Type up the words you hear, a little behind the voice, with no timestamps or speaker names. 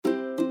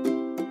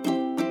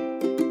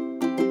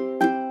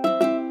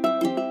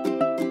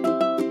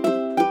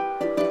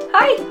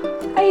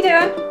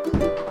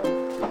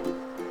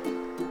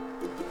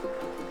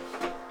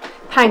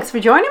Thanks for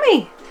joining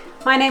me.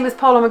 My name is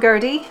Paula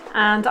McGurdy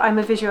and I'm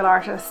a visual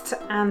artist,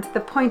 and the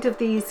point of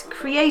these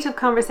creative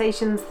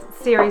conversations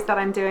series that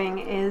I'm doing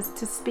is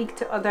to speak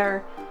to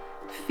other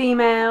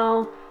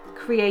female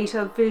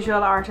creative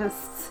visual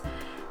artists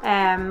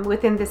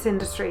within this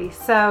industry.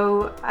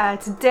 So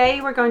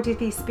today we're going to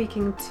be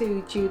speaking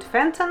to Jude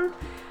Fenton,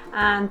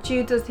 and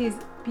Jude does these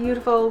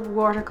beautiful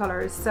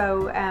watercolors.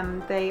 So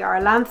they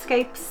are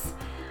landscapes,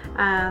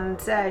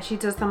 and she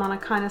does them on a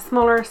kind of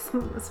smaller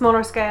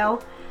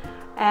scale.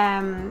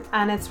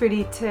 And it's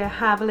really to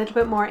have a little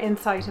bit more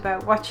insight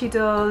about what she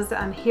does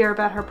and hear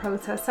about her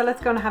process. So let's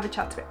go and have a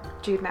chat to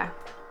Jude now.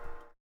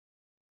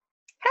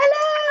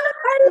 Hello.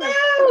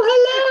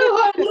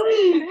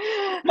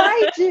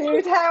 Hi,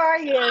 Jude. How are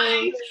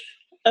you?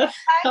 Hi.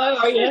 How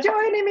are you? Thanks for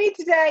joining me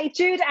today,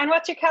 Jude. And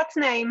what's your cat's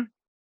name?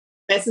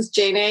 This is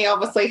Jeannie.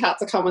 Obviously, had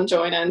to come and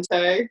join in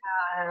too.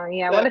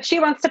 Yeah. Well, if she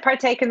wants to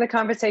partake in the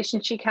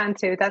conversation, she can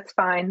too. That's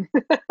fine.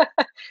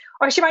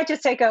 Or she might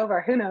just take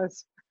over. Who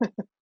knows?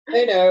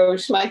 Who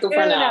knows? She might go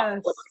for a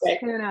nap.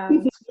 Who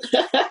knows?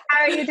 How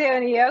are you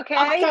doing? Are you okay?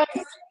 I'm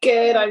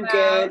good. I'm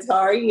good. How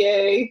are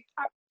you?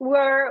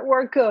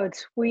 We're good.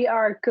 We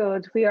are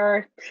good. We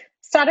are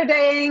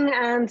Saturdaying,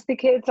 and the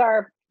kids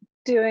are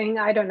doing,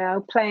 I don't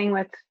know, playing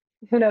with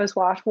who knows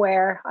what,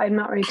 where. I'm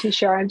not really too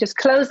sure. I just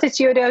closed the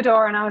studio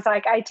door and I was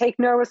like, I take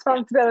no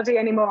responsibility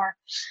anymore.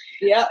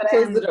 Yeah,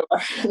 close the door.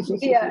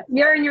 Yeah,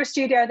 you're in your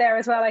studio there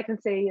as well, I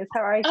can see. Is that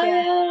right?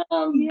 Yeah.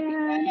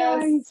 Yeah, yes,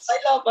 nice. I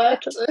love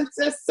it. It's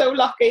just so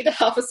lucky to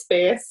have a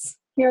space.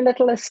 Your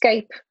little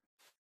escape.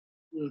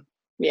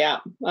 Yeah,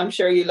 I'm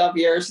sure you love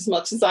yours as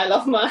much as I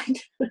love mine.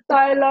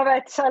 I love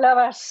it. I love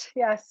it.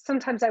 Yes,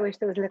 sometimes I wish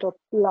there was a little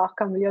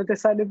lock on the other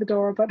side of the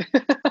door, but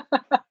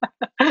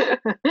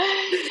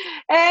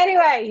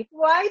anyway,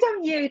 why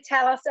don't you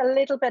tell us a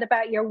little bit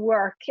about your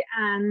work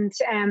and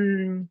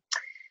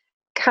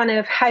kind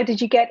of how did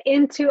you get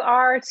into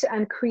art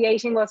and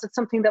creating? Was it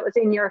something that was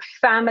in your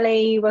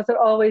family? Was it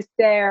always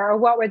there? Or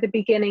what were the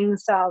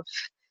beginnings of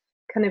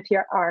kind of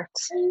your art,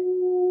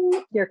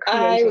 your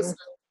creating? I was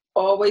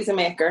always a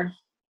maker.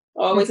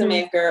 Always a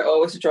maker,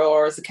 always a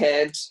drawer as a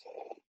kid.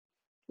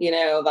 You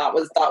know, that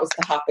was the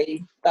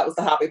happy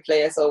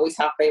place. Always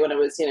happy when I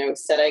was,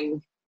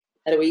 sitting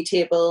at a wee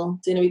table,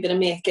 doing a wee bit of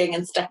making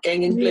and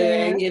sticking and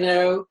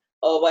gluing,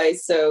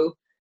 always. So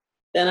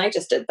then I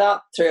just did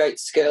that throughout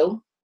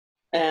school.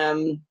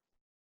 I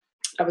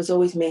was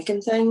always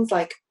making things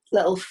like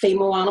little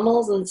Fimo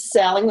animals and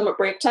selling them at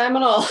break time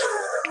and all.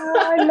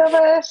 Oh, I love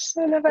it.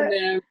 I love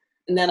it.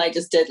 And then I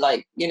just did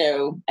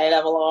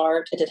A-level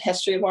art. I did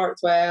history of art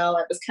as well.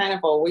 It was kind of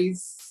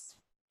always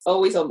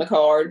on the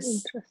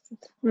cards.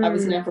 I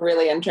was never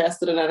really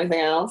interested in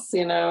anything else,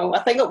 I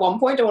think at one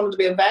point I wanted to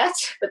be a vet,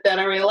 but then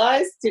I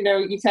realised,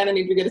 you kind of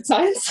need to be good at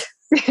science.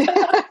 And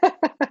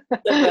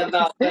then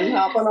that didn't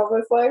happen,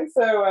 obviously.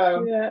 So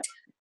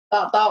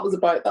that was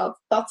about that.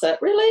 That's it,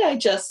 really. I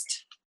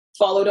just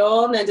followed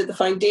on. I did the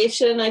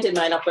foundation. I did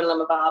mine up in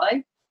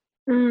Limavady.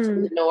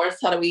 In the north,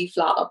 had a wee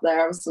flat up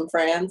there with some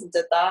friends and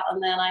did that,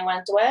 and then I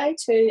went away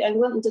to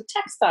England and did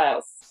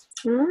textiles.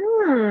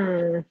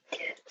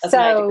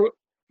 So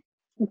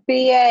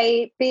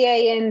BA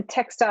in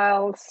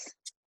textiles,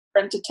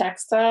 printed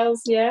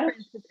textiles. Okay.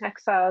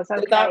 So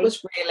that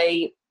was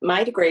really,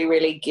 my degree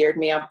really geared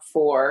me up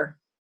for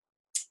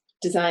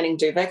designing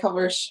duvet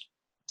covers.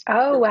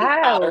 Oh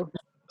wow. It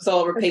was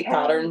all repeat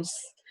patterns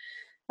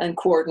and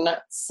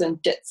coordinates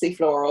and ditzy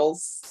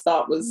florals.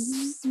 That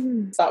was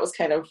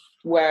kind of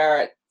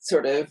where it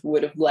sort of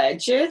would have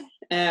led you.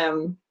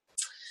 But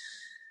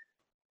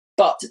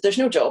there's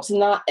no jobs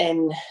in that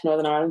in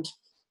Northern Ireland.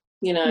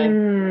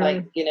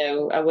 I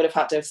would have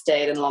had to have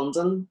stayed in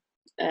London.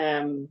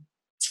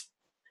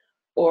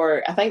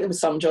 Or I think there was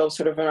some jobs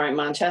sort of around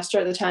Manchester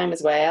at the time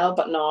as well.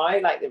 But now,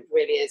 it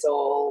really is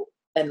all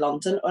in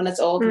London, and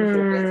it's all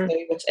computer,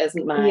 which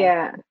isn't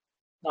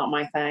not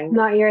my thing.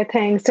 Not your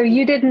thing. So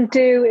you didn't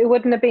it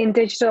wouldn't have been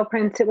digital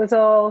prints. It was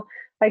all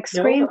like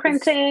screen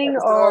printing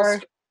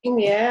or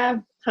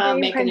hand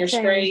making your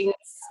screens,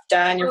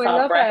 dyeing your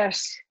fabric. I love it.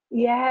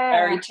 Yeah.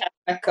 Very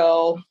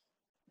technical,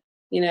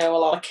 a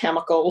lot of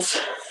chemicals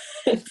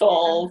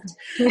involved.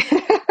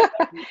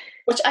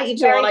 Which I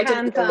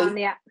didn't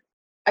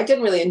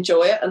really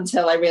enjoy it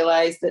until I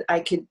realised that I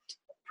could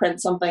print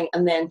something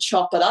and then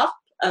chop it up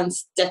and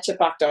stitch it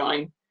back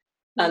down.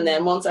 And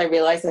then once I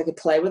realised I could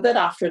play with it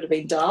after it had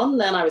been done,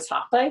 then I was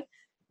happy.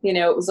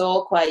 It was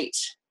all quite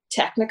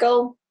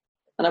technical,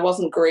 and I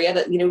wasn't great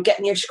at,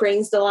 getting your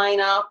screens to line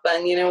up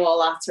and,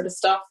 all that sort of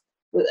stuff.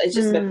 It's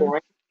just a bit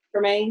boring for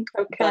me.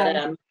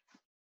 Okay.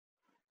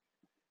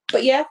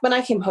 But yeah, when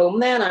I came home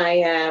then,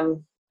 I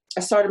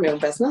started my own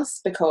business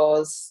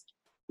because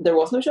there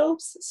was no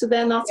jobs. So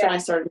then that's when I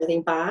started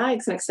making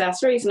bags and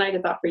accessories, and I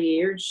did that for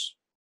years.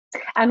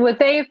 And would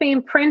they have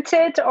been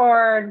printed,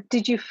 or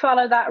did you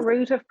follow that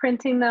route of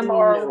printing them,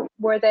 or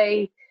were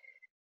they?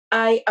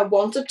 I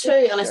wanted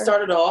to, and I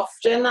started off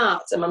doing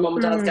that in my mum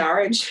and dad's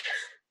garage.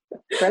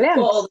 Brilliant.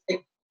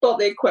 Bought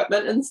the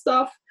equipment and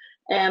stuff.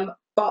 But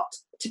But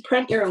to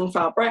print your own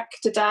fabric,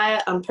 to dye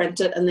it and print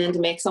it and then to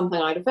make something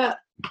out of it,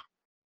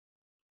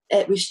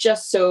 it was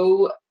just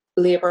so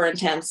labour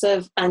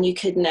intensive, and you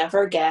could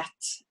never get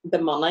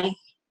the money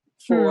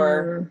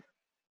for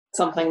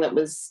something that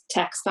was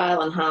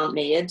textile and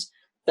handmade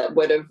that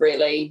would have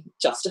really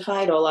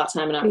justified all that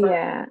time and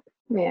effort.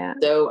 Yeah.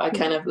 So I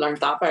kind of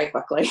learned that very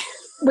quickly.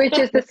 Which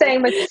is the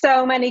same with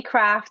so many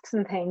crafts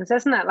and things,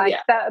 isn't it? Like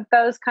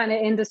those kind of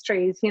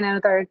industries, you know,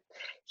 they're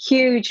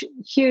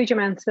huge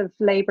amounts of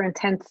labor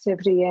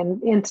intensity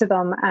into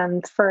them,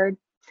 and for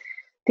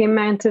the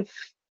amount of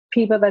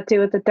people that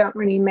do it that don't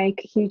really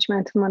make a huge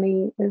amount of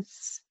money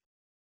is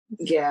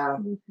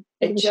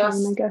it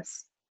just, I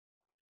guess.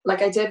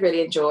 Like, I did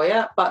really enjoy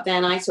it, but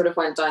then I sort of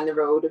went down the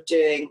road of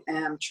doing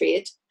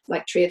trade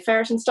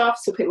fairs and stuff.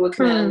 So people would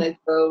come in and they'd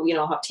go, you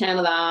know, have 10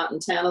 of that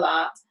and 10 of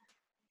that,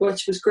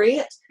 which was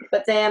great.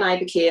 But then I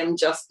became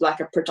just like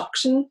a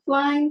production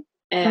line,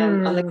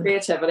 and the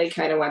creativity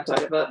kind of went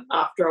out of it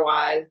after a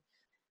while.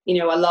 You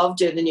know, I loved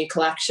doing the new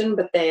collection,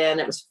 but then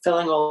it was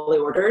filling all the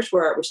orders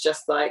where it was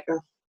just like,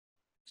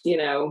 you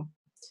know,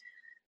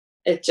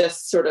 it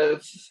just sort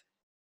of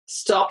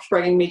stopped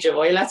bringing me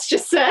joy, let's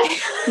just say.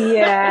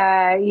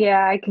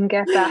 yeah, I can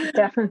get that,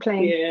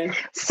 definitely. Yeah.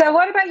 So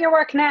what about your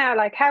work now?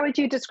 Like, how would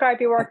you describe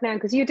your work now?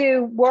 Because you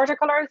do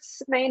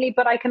watercolors mainly,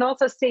 but I can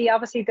also see,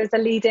 obviously, there's a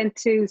lead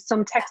into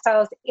some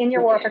textiles in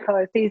your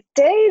watercolors these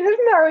days,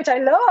 isn't there? Which I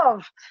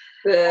love.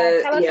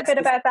 Tell us a bit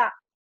about that.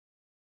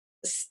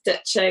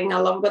 Stitching, I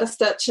love a bit of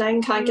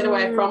stitching, can't get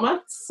away from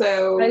it.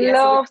 So I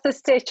love the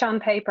stitch on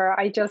paper.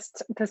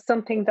 There's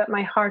something that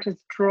my heart is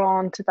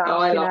drawn to that.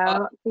 I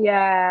love it.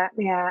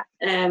 Yeah.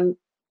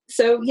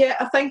 So yeah,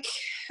 I think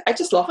I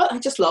just love it. I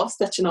just love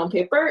stitching on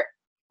paper,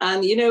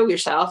 and you know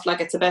yourself, like,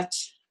 it's a bit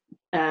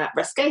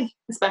risky,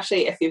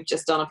 especially if you've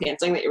just done a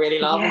painting that you really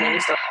love, and then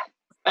you start,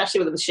 especially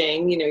with a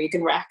machine, you know, you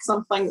can wreck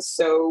something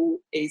so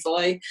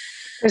easily.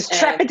 There's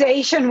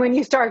trepidation when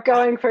you start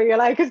going for, you're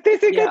like, is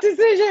this a good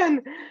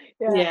decision?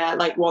 Yeah,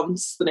 like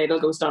once the needle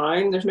goes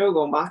down, there's no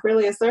going back,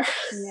 really, is there?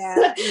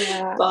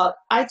 Yeah. But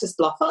I just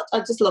love it. I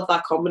just love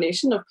that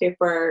combination of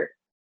paper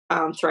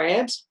and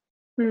thread,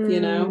 you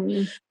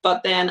know.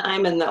 But then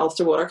I'm in the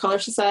Ulster Watercolour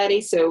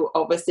Society, so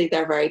obviously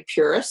they're very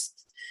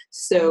purist.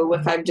 So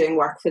if I'm doing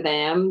work for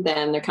them,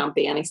 then there can't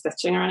be any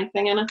stitching or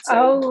anything in it.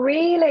 So, oh,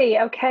 really?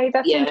 Okay,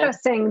 that's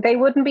interesting. They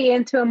wouldn't be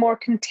into a more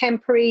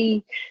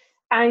contemporary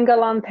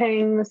angle on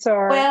things,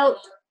 or?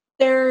 Well,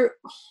 they're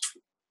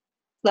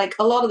like,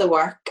 a lot of the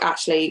work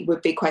actually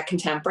would be quite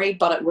contemporary,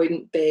 but it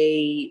wouldn't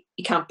be,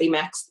 you can't be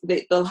mixed.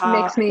 They'll have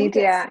mixed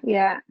media,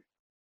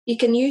 You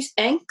can use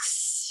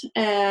inks.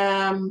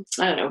 I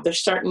don't know,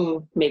 there's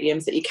certain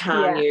mediums that you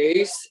can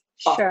use,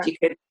 but you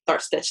could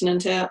start stitching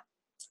into it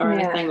or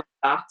anything like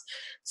that.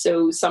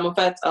 So some of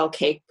it I'll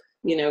keep,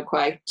 you know,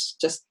 quite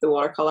just the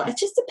watercolour. It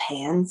just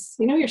depends,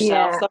 you know,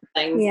 yourself. Some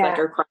things like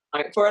are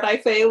crying out for it, I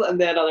feel,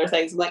 and then other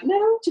things I'm like,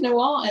 no, do you know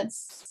what?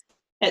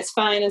 It's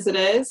fine as it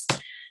is.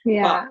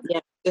 But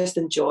just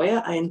enjoy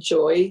it. I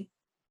enjoy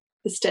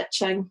the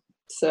stitching.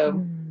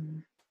 So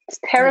it's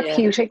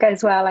therapeutic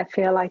as well, I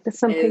feel like. There's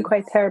something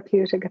quite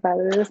therapeutic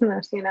about it, isn't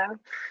it? You know?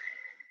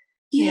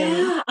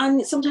 Yeah,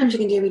 and sometimes you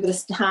can do a wee bit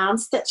of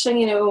hand stitching,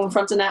 you know, in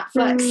front of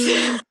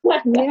Netflix.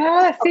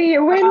 Yeah, see,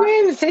 a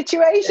win-win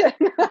situation.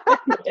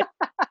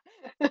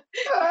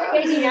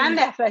 Stitching and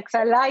Netflix,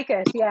 I like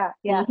it. Yeah,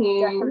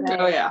 definitely.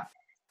 Oh, yeah.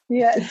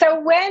 Yeah. So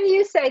when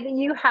you say that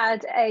you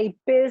had a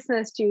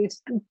business, Jude,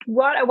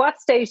 at what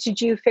stage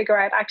did you figure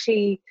out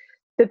actually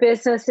the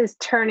business is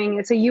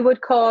turning? So you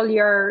would call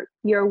your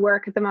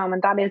work at the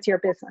moment, that is your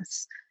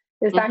business.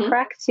 Is that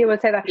correct? You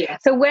would say that. Yeah.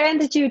 So when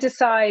did you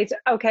decide,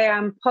 okay,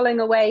 I'm pulling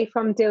away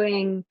from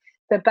doing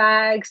the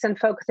bags and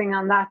focusing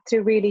on that to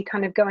really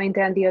kind of going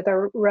down the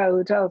other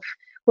road of,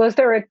 was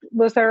there a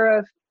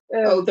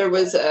there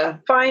was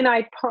a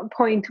finite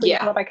point where you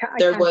thought, I can't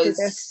do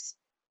this?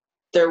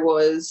 There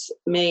was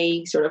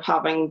me sort of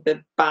having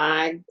the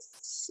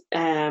bags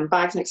and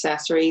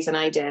accessories, and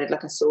I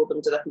sold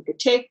them to different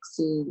boutiques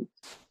and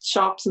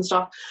shops and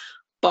stuff.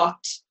 But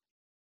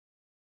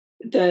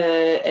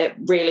it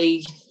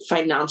really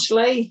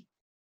financially,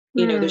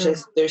 you know,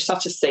 there's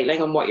such a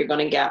ceiling on what you're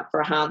going to get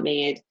for a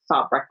handmade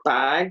fabric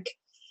bag.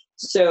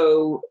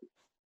 So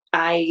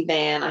I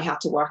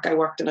had to work. I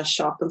worked in a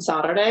shop on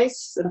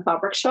Saturdays, in a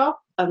fabric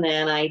shop, and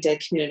then I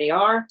did community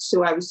art.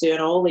 So I was doing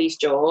all these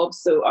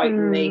jobs, so out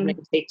in the evening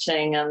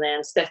teaching, and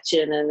then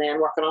stitching, and then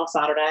working all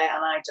Saturday.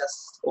 And I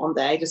just one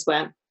day just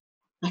went,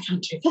 I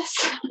can't do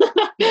this.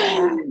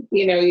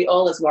 You know,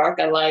 all this work,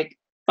 and like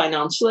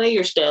financially,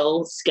 you're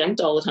still skint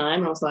all the time.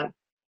 And I was like,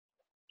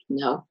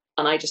 no.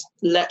 And I just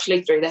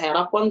literally threw the head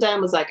up one day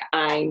and was like,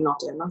 I'm not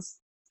doing this.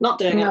 Not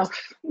doing it.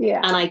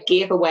 Yeah. And I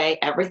gave away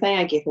everything.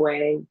 I gave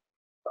away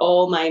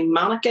all my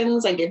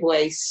mannequins, I gave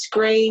away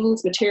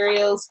screens,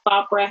 materials,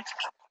 fabric.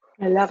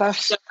 I love it.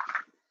 So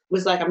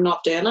was like, I'm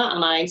not doing it,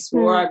 and I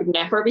swore I would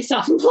never be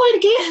self-employed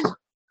again.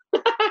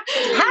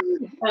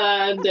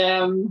 And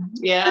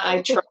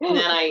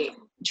I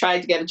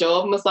tried to get a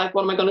job and was like,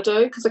 what am I going to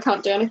do? Because I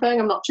can't do anything.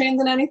 I'm not trained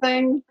in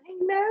anything. I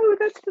know,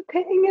 that's the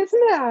thing,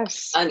 isn't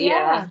it? And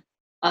yeah.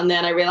 And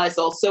then I realised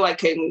also I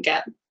couldn't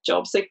get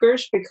job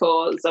seekers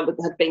because I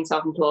had been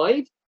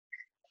self-employed.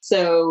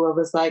 So I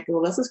was like,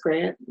 well, this is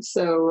great.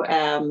 So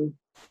I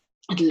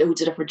had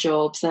loads of different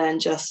jobs then,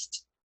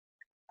 just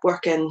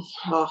working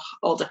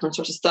all different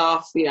sorts of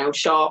stuff, you know,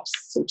 shops,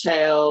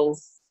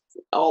 hotels,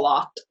 all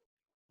that.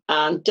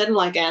 And didn't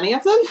like any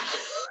of them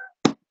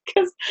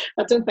because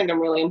I don't think I'm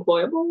really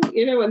employable,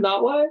 you know, in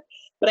that way.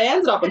 But I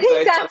ended up in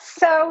food.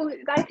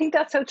 I think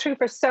that's so true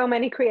for so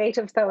many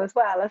creatives though as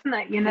well, isn't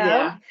it? You know?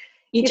 Yeah.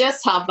 You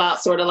just have that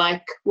sort of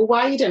like, well,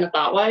 why are you doing it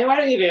that way? Why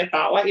don't you do it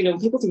that way? You know,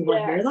 people don't want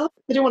to hear that.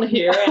 They don't want to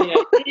hear any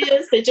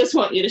ideas. They just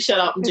want you to shut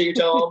up and do your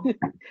job.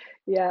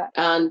 Yeah.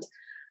 And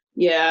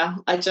yeah,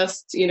 I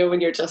just, you know,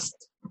 when you're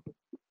just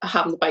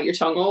having to bite your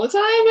tongue all the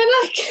time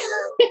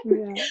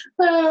and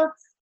like,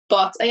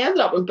 but I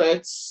ended up in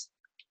Boots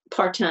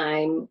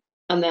part-time,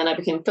 and then I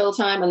became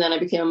full-time, and then I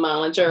became a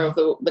manager of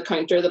the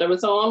counter that I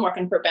was on,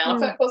 working for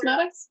Benefit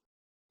Cosmetics,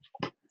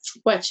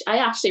 which I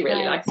actually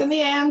really liked in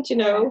the end, you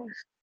know.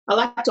 I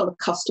liked all the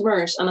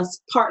customers, and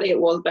it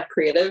was a bit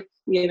creative,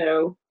 you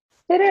know.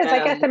 It is.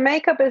 I guess the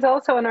makeup is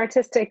also an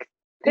artistic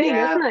thing,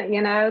 isn't it?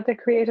 You know, the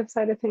creative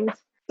side of things.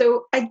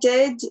 So I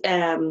did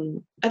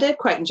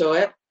quite enjoy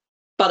it,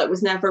 but it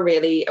was never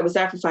really. I was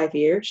there for 5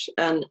 years,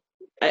 and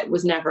it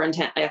was never I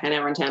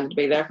never intended to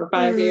be there for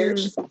 5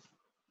 years.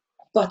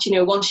 But you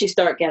know, once you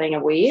start getting a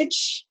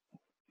wage,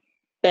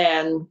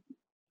 then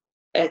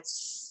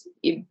it's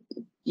you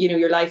know,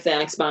 your life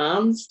then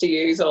expands to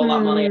use all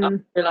that money up.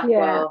 You're like,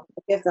 well,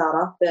 give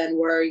that up, then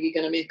where are you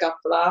going to make up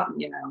for that?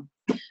 You know.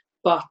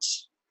 But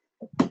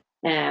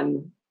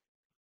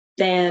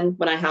then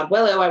when I had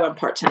Willow, I went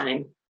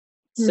part-time.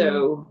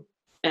 So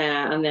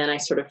and then I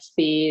sort of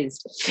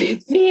phased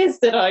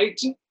it out.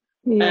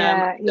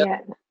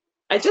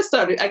 I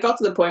got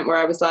to the point where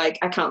I was like,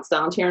 I can't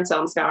stand here and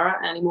sell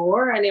mascara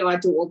anymore. I know I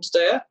don't want to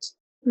do it.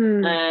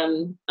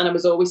 And it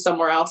was always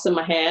somewhere else in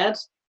my head.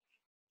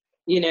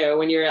 You know,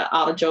 when you're at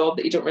a job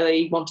that you don't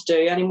really want to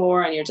do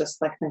anymore, and you're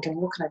just like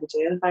thinking, what can I be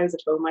doing? If I was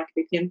at home, I could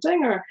be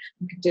painting, or I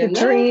could be doing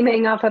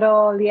dreaming of it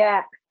all.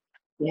 Yeah.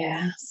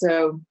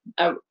 So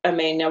I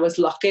mean, I was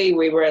lucky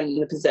we were in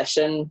the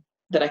position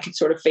that I could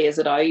sort of phase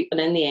it out, and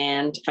in the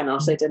end,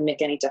 financially, it didn't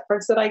make any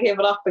difference that I gave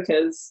it up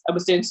because I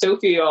was doing so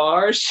few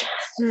hours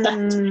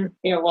that,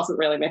 you know, it wasn't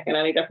really making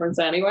any difference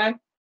anyway.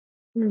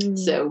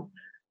 So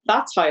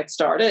that's how it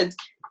started.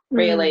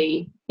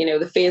 Really, you know,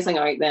 the phasing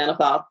out then of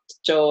that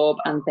job,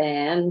 and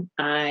then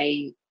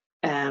I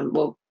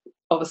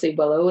obviously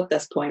Willow at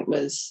this point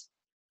was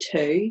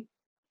 2,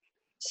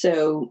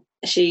 so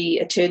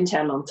she at 2 and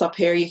 10 months up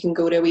here, you can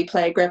go to a wee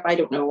play group. I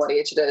don't know what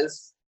age it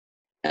is.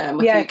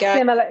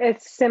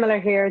 It's similar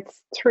here.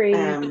 It's 3.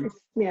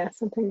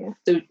 Something.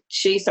 So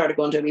she started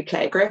going to a wee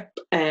play group,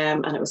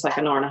 and it was like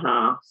an hour and a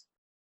half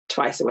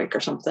twice a week or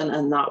something,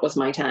 and that was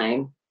my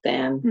time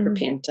then for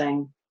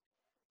painting.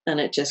 And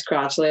it just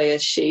gradually,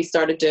 as she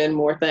started doing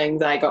more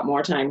things, I got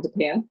more time to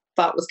paint.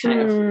 That was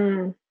kind of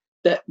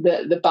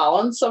the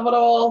balance of it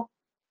all.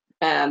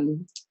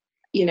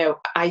 You know,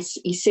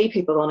 you see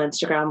people on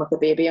Instagram with a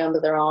baby under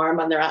their arm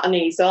and they're at an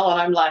easel,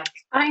 and I'm like,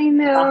 I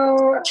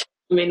know.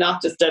 I mean,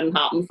 that just didn't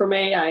happen for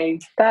me.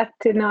 That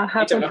did not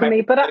happen for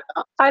me. But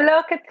I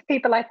look at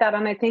people like that,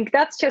 and I think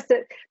that's just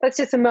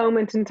a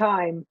moment in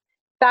time.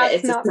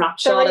 That's not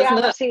the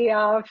reality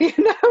of, you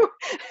know,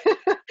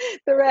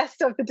 the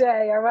rest of the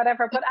day or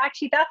whatever. But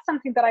actually, that's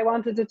something that I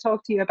wanted to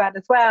talk to you about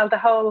as well. The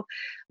whole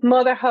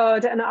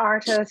motherhood and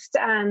artist,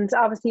 and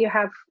obviously you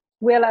have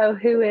Willow,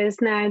 who is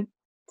now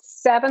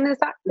 7. Is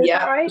that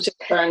right? She's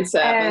turned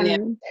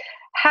 7.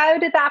 How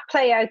did that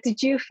play out?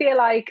 Did you feel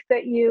like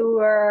that you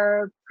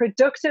were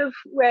productive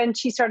when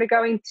she started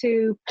going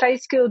to play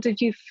school? Did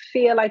you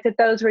feel like that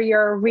those were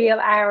your real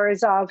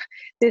hours of,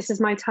 this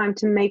is my time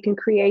to make and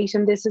create,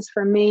 and this is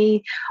for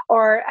me?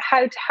 Or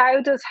how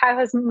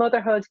has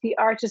motherhood, the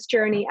artist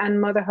journey and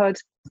motherhood,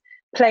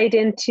 played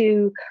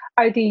into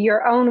either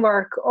your own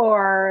work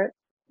or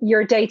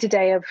your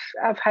day-to-day of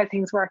how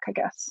things work, I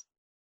guess?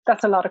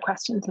 That's a lot of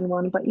questions in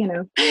one, but you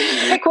know,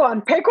 pick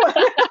one.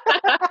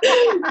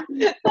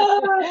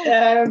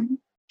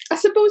 I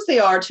suppose they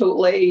are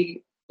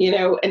totally, you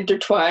know,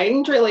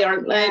 intertwined, really,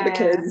 aren't they?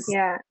 Because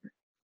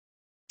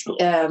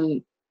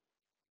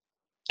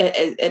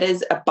it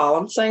is a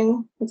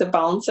balancing. It's a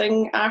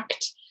balancing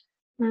act.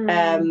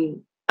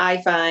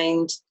 I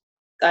find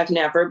I've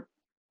never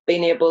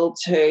been able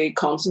to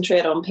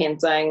concentrate on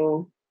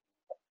painting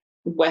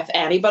with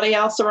anybody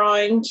else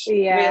around.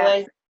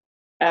 Really.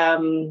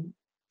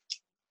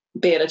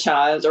 Be it a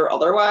child or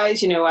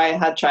otherwise, you know, I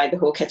had tried the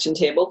whole kitchen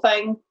table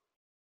thing.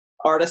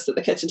 Artists at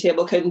the kitchen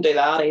table couldn't do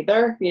that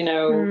either. You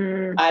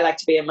know, I like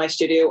to be in my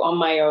studio on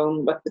my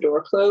own with the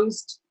door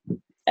closed.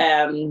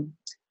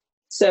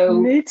 So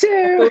me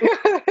too.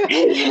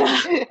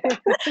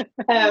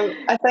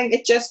 I think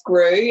it just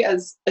grew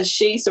as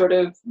she sort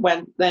of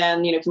went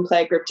then, you know, from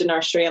playgroup to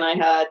nursery, and I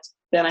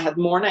had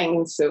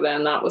mornings, so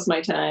then that was my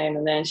time,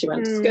 and then she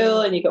went to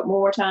school and you got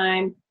more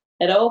time.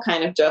 it all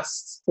kind of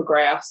just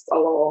progressed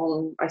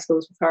along, I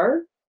suppose, with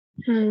her.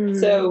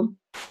 So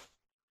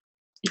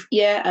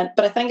yeah,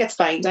 but I think it's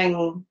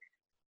finding,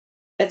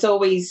 it's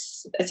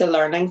a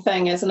learning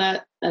thing, isn't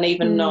it? And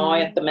even now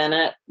at the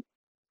minute,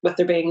 with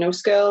there being no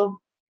school,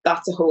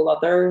 that's a whole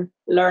other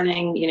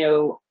learning. You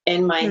know,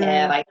 in my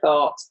head I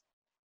thought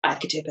I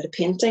could do a bit of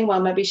painting.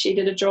 Well, maybe she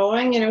did a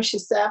drawing, you know,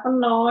 she's 7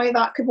 now,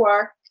 that could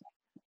work.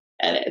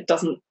 And it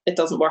doesn't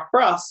work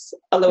for us,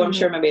 although I'm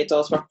sure maybe it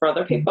does work for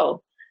other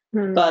people.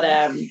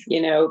 But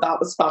you know, that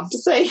was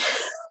fantasy.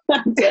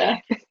 And,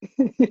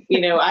 you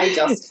know, I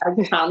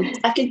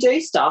can do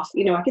stuff,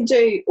 you know, I can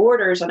do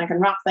orders and I can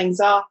wrap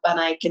things up and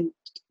I can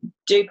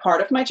do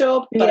part of my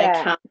job, but I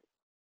can't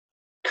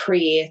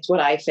create what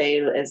I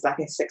feel is like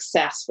a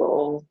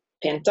successful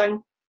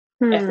painting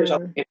if there's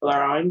other people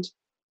around.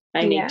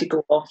 I need to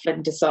go off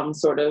into some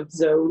sort of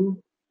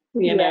zone,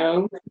 you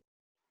know.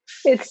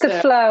 It's the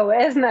flow,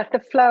 isn't it? The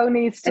flow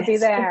needs to be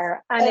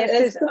there. And if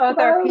there's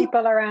other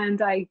people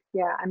around, I'm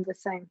the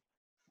same.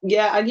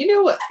 Yeah, and you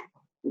know what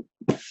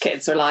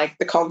kids are like,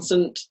 the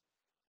constant,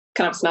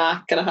 can I have a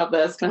snack? Can I have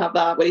this? Can I have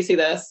that? What do you see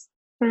this?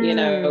 You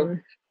know,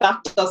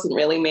 that doesn't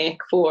really make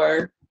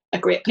for a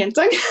great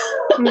painting.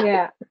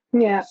 It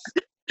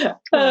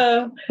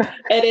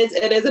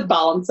is a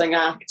balancing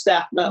act,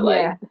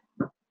 definitely.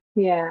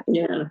 Yeah.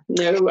 No,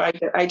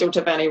 I don't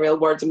have any real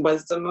words and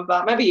wisdom of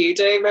that. Maybe you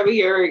do. Maybe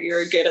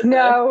you're good at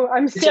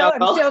I'm still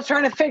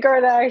trying to figure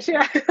it out.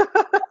 Yeah.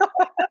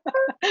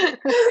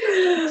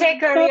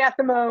 Particularly at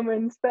the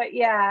moment. But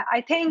yeah,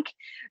 I think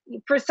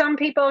for some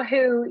people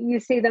who you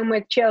see them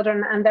with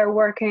children and they're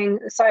working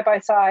side by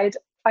side,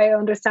 I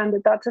understand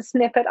that that's a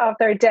snippet of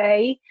their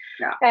day.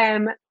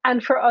 Yeah.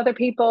 And for other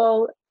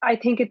people, I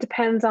think it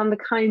depends on the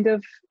kind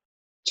of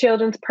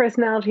children's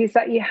personalities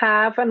that you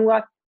have and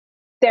what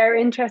their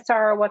interests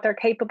are, what they're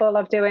capable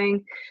of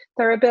doing,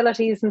 their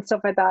abilities and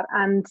stuff like that.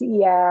 And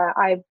yeah,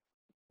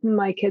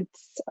 my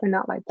kids are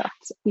not like that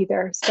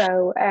either.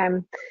 So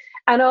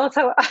and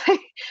also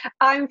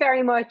I'm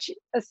very much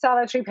a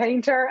solitary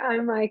painter.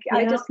 I'm like,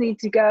 I just need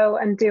to go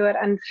and do it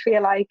and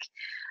feel like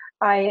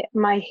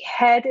my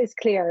head is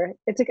clear.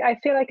 I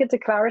feel like it's a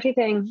clarity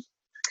thing.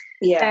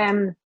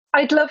 Yeah.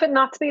 I'd love it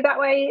not to be that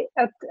way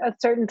at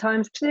certain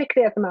times,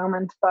 particularly at the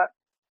moment, but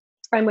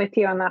I'm with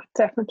you on that,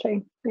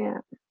 definitely. Yeah.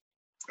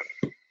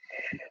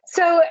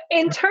 So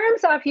in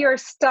terms of your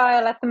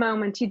style at the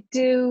moment, you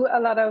do a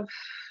lot of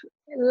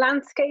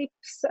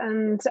landscapes,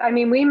 and I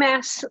mean, we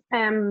met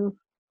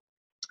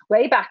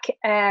way back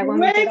when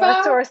we did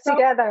Artsource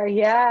together.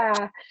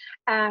 Yeah.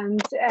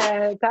 And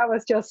that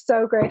was just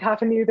so great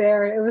having you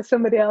there. It was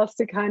somebody else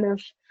to kind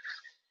of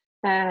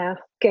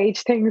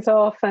gauge things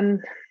off and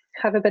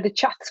have a bit of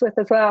chats with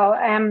as well.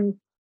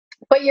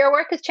 But your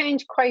work has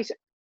changed quite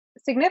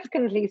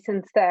significantly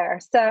since there.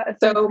 So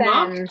then,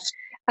 much.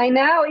 I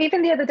know,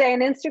 even the other day on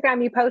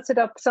Instagram, you posted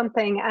up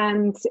something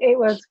and it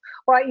was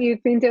what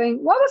you've been doing.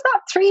 What was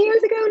that, 3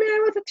 years ago now?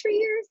 Was it 3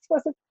 years?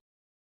 Was it?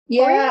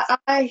 Yeah,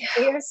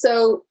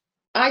 so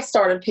I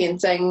started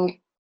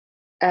painting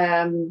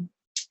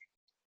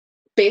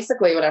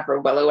basically whenever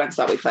Willow went to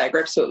that wee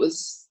playgroup. So it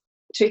was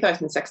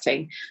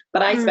 2016.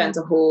 But I spent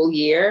a whole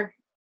year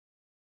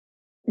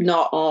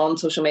not on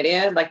social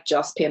media, like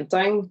just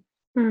painting.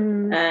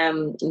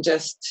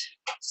 Just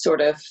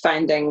sort of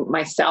finding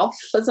myself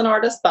as an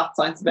artist. That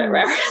sounds a bit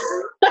rare.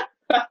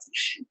 But,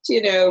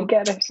 you know,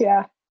 get it,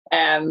 yeah.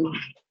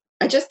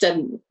 I just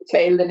didn't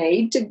feel the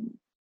need to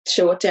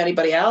show it to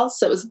anybody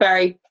else. It was a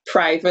very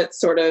private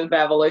sort of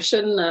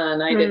evolution,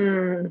 and I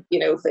didn't, you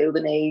know, feel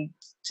the need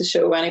to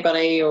show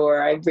anybody,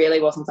 or I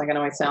really wasn't thinking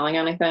about selling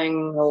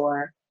anything.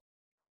 Or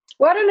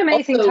what an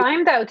amazing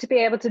time, though, to be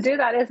able to do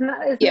that. Isn't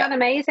that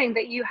amazing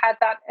that you had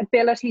that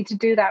ability to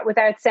do that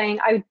without saying,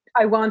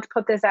 I want to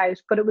put this out,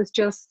 but it was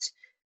just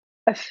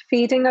a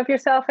feeding of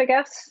yourself, I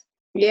guess.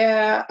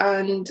 Yeah,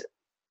 and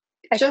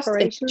just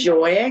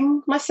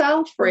enjoying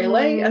myself,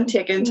 really, and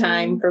taking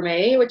time for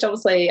me, which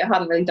obviously I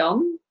hadn't really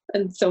done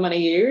in so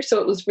many years.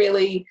 So it was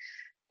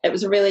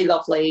a really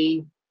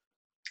lovely,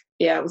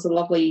 it was a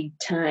lovely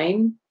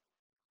time.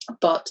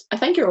 But I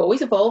think you're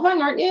always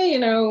evolving, aren't you? You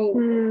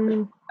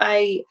know,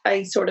 I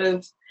sort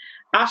of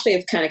actually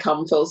have kind of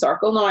come full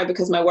circle now,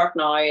 because my work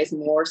now is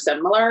more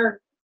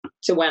similar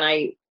to when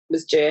I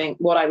was doing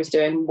what I was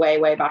doing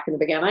way back in the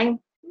beginning.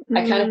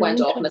 I kind of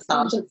went off on a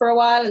tangent for a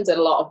while and did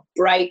a lot of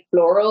bright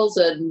florals,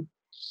 and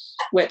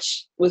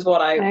which was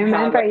what I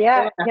remember.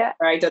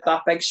 I did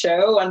that big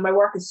show, and my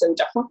work is so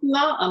different from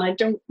that. And I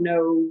don't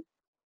know.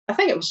 I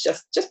think it was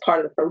just part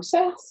of the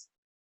process.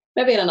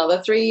 Maybe in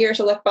another 3 years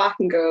I'll look back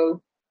and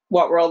go,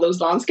 what were all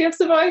those landscapes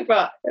about?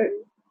 But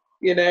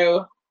you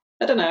know,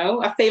 I don't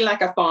know. I feel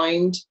like I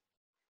found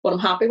what I'm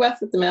happy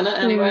with at the minute,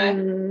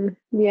 anyway.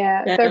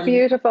 They're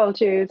beautiful,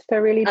 Jude.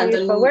 They're really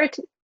beautiful.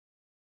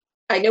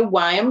 I know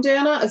why I'm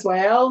doing it as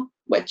well,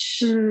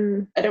 which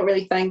I don't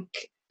really think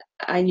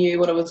I knew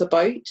what it was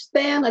about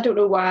then. I don't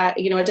know why,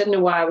 you know, I didn't know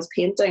why I was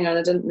painting, and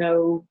I didn't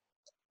know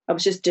I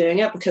was just doing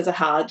it because I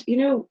had, I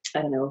don't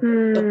know,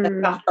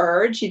 but that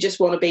urge, you just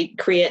want to be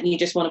creating, you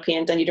just want to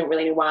paint, and you don't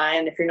really know why.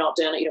 And if you're not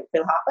doing it, you don't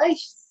feel happy.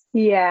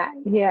 Yeah.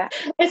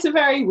 It's a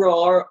very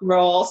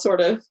raw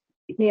sort of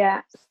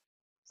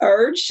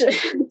urge,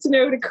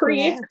 to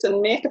create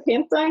and make a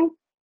painting.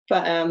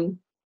 But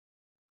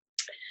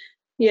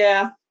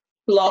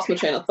lost my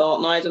train of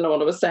thought now. I don't know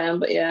what I was saying,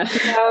 but yeah.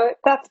 No,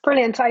 that's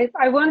brilliant. I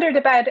wondered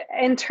about,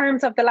 in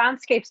terms of the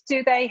landscapes,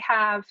 do they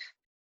have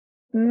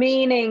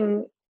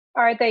meaning?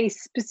 Are they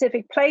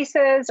specific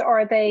places, or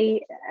are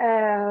they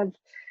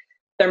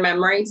they're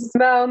memories?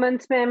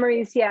 Moments,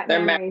 memories, yeah. They're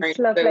memories.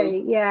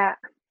 Lovely, so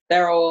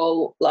they're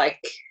all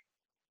like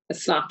a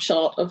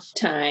snapshot of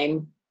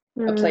time,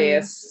 a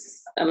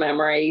place, a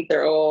memory.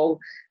 They're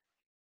all,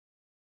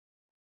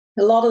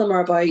 a lot of them are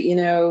about,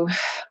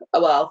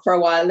 well, for a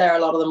while there, a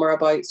lot of them were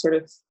about sort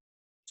of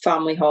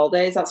family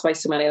holidays. That's why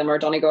so many of them are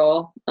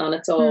Donegal. And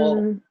it's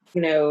all,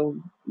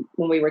 when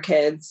we were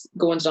kids,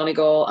 going to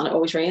Donegal, and it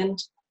always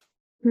rained.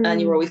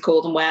 And you were always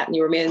cold and wet, and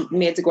you were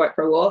made to go out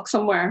for a walk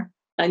somewhere,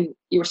 and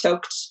you were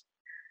soaked,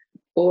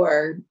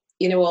 or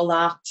all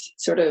that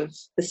sort of,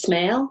 the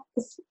smell.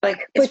 But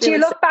really, you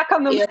look back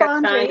on them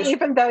fondly,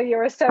 even though you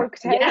were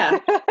soaked. Hey? Yeah.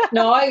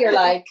 Now you're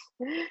like,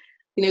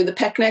 the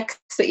picnics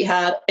that you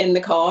had in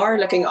the car,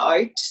 looking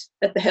out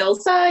at the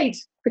hillside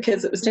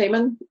because it was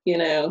Taman,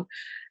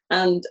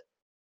 and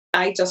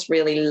I just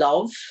really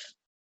love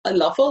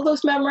all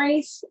those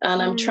memories,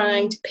 and I'm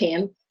trying to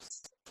paint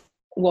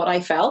what I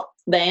felt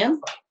then,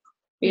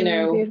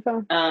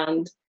 beautiful.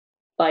 And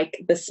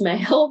like the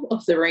smell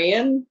of the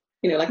rain,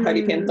 like how do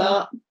you paint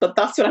that? But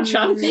that's what I'm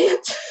trying to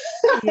paint.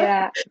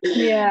 Yeah.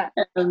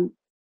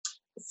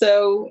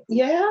 So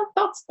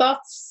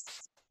that's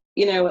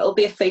it'll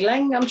be a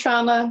feeling I'm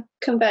trying to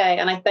convey,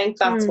 and I think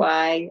that's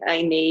why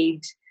I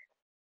need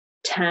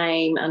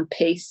time and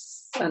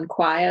peace and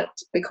quiet,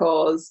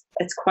 because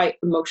it's quite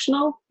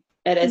emotional.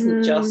 It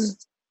isn't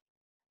just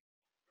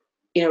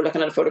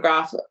looking at a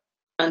photograph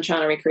and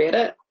trying to recreate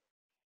it.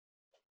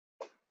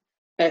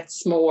 It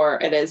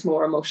is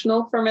more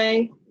emotional for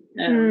me.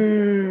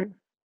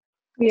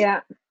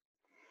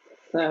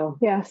 So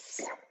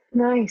yes,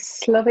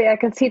 nice, lovely. I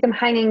can see them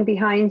hanging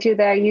behind you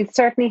there. You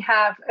certainly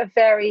have a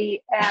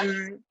very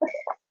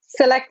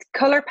select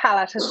color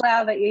palette as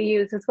well that you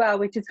use as well,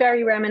 which is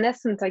very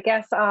reminiscent, I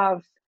guess,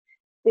 of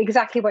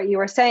exactly what you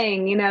were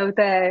saying.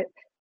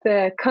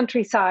 The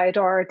countryside,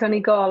 or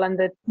Donegal, and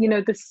the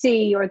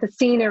sea, or the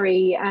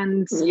scenery,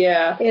 and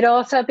it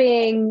also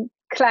being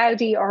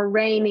cloudy or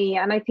rainy,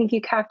 and I think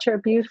you capture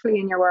it beautifully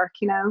in your work.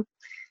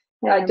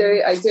 I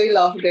do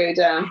love a good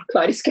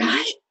cloudy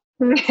sky.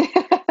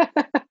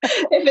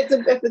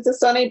 If it's a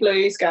sunny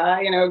blue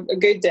sky, a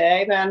good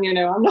day, then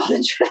I'm not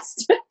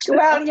interested.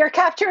 Well, you're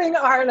capturing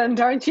Ireland,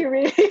 aren't you?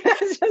 Really?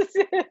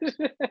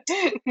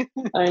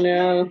 I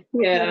know.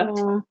 Yeah.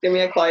 Give me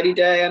a cloudy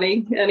day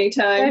any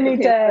time. Any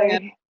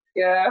day.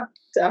 Yeah,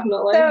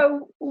 definitely.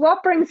 So,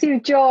 what brings you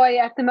joy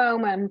at the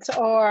moment,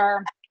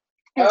 or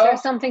is there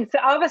something? So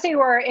obviously,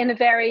 we're in a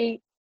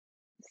very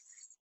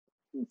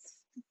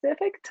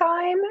specific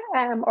time,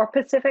 or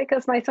Pacific,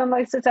 as my son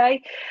likes to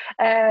say,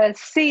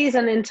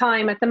 season in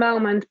time at the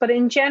moment. But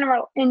in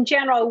general,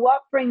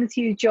 what brings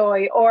you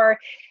joy?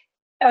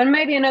 And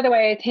maybe another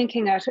way of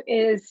thinking it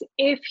is,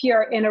 if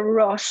you're in a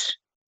rush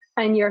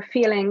and you're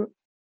feeling,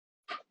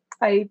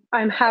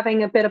 I'm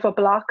having a bit of a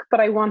block, but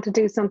I want to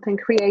do something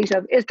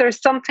creative. Is there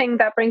something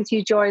that brings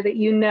you joy that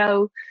you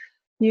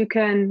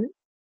can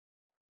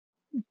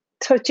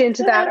touch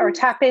into that or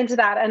tap into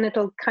that, and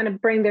it'll kind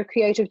of bring the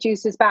creative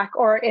juices back,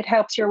 or it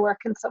helps your work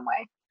in some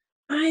way?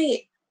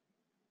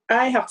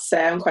 I have to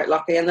say I'm quite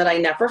lucky in that I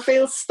never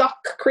feel stuck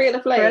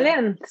creatively.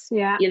 Brilliant.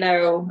 Yeah.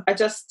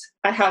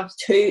 I have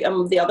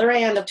the other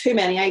end of too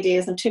many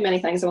ideas and too many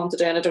things I want to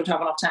do, and I don't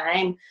have enough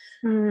time.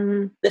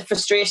 The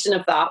frustration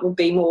of that would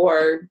be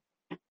more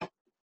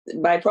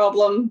my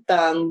problem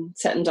than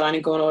sitting down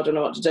and going, oh, I don't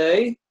know what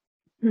to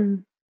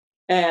do.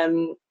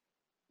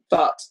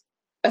 But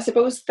I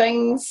suppose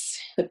things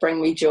that bring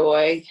me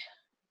joy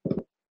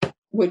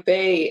would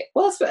be,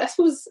 well, I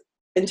suppose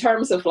in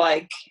terms of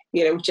like,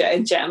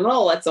 in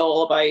general, it's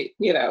all about,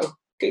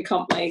 good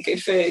company,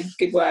 good food,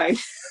 good wine.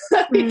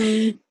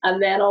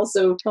 And then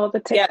also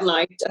getting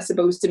out, I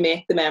suppose, to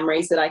make the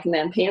memories that I can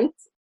then paint.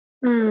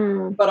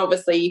 But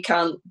obviously you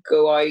can't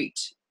go out,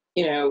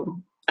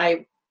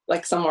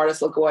 like some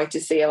artists will go out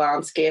to see a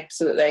landscape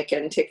so that they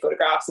can take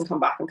photographs and come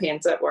back and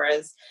paint it,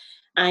 whereas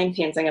I'm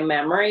painting a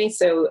memory,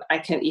 so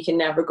you can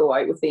never go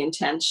out with the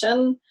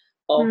intention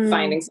of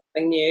finding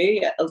something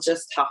new. It'll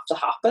just have to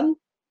happen.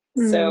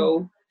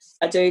 So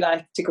I do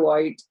like to go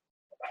out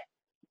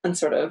and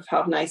sort of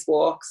have nice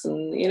walks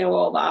and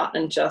all that,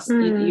 and just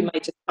you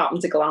might just happen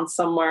to glance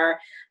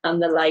somewhere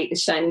and the light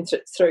is shining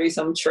through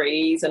some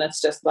trees, and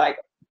it's just like,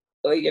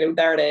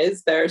 there it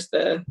is, there's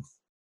the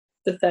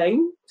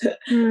thing.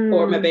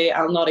 Or maybe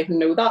I'll not even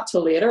know that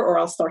till later, or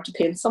I'll start to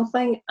paint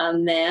something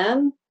and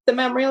then the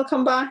memory will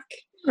come back.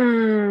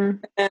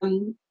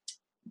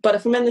 But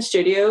if I'm in the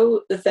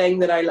studio, the thing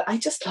that I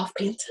just love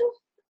painting.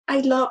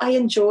 I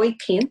enjoy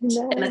paint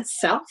in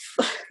itself.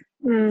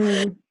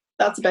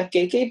 That's a bit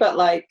geeky, but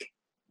like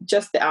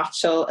just the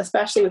actual,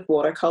 especially with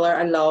watercolor,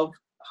 I love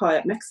how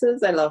it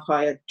mixes. I love how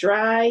it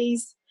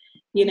dries.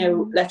 You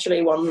know,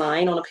 literally one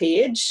line on a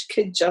page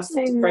could just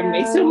bring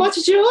me so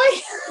much joy.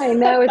 I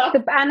know,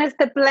 it's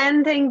the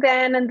blending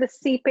then and the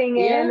seeping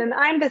in, and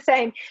I'm the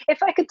same.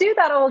 If I could do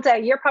that all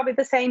day, you're probably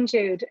the same,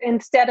 Jude,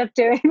 instead of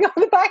doing on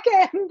the back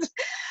end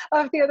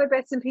of the other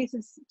bits and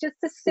pieces, just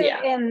to sit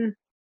in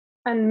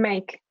and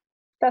make.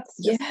 That's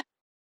just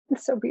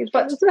it's so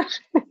beautiful.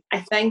 But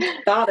I think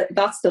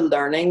that's the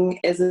learning,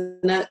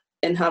 isn't it,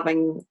 in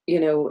having, you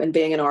know, in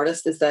being an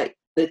artist, is that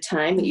the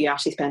time that you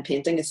actually spend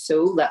painting is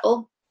so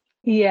little.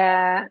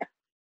 Yeah.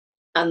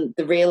 And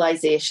the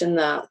realization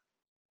that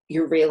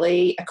you're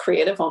really a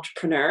creative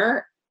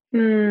entrepreneur.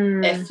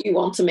 If you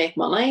want to make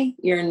money,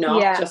 you're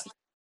not just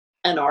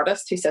an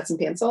artist who sits and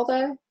paints all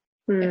day.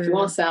 If you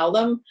want to sell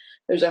them,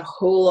 there's a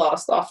whole lot of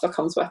stuff that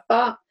comes with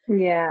that.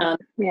 And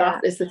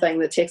that is the thing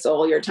that takes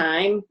all your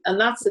time. And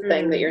that's the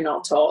thing that you're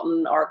not taught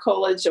in our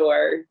college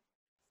or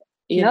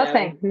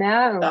nothing.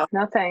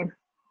 Nothing.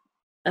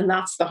 And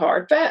that's the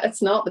hard bit.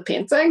 It's not the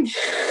painting.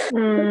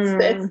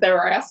 It's the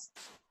rest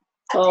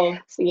of,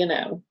 you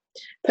know,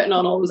 putting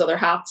on all those other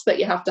hats that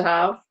you have to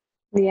have.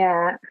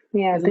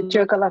 The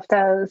juggle of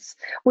those.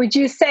 Would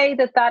you say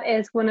that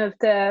is one of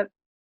the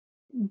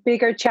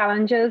bigger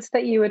challenges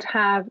that you would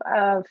have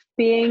of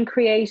being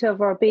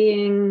creative or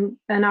being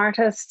an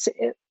artist,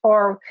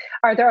 or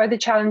are there other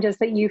challenges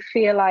that you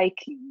feel like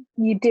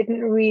you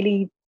didn't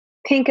really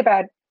think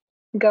about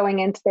going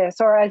into this?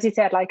 Or as you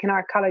said, like in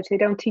art college, they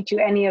don't teach you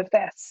any of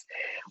this.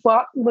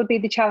 What would be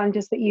the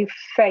challenges that you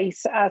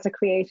face as a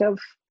creative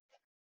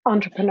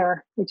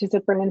entrepreneur, which is a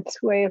brilliant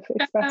way of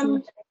expressing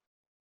it?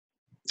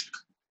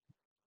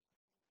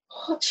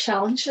 What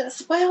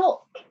challenges?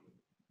 Well,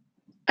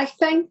 I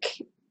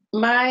think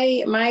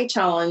my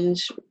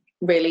challenge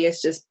really is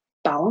just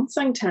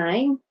balancing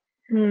time.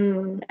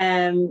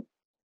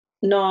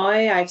 Now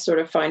I've sort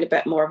of found a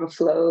bit more of a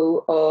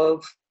flow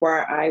of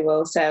where I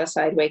will set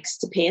aside weeks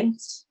to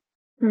paint,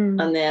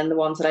 and then the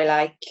ones that I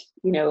like,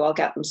 you know, I'll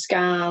get them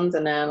scanned,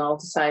 and then I'll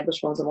decide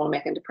which ones I want to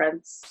make into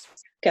prints,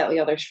 get the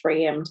others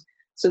framed.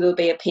 So there'll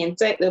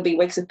be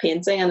weeks of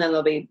painting, and then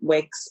there'll be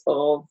weeks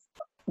of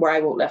where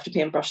I won't lift a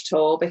paintbrush at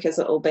all, because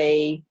it'll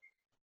be,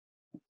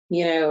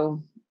 you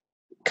know,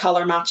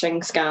 colour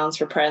matching scans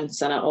for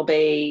prints, and it'll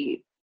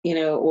be, you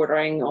know,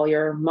 ordering all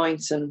your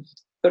mounts and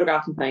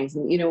photographing things,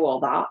 and you know, all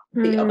that,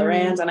 the other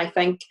end. And I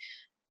think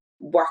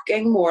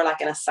working more like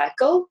in a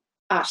cycle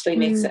actually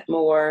makes it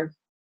more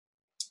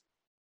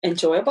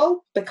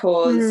enjoyable,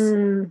 because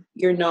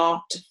you're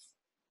not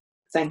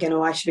thinking,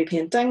 oh, I should be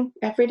painting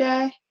every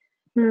day.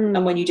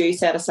 And when you do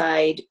set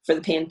aside for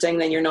the painting,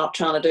 then you're not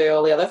trying to do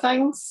all the other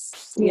things.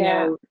 You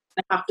know,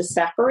 I have to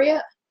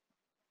separate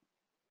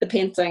the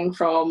painting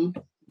from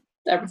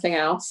everything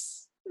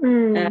else.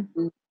 And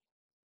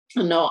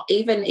not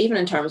even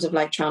in terms of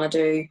like trying to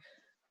do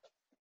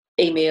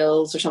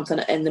emails or something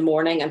in the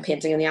morning and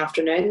painting in the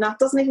afternoon, that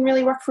doesn't even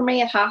really work for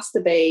me. It has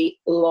to be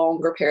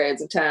longer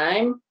periods of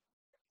time,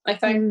 I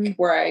think,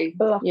 where I,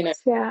 you know,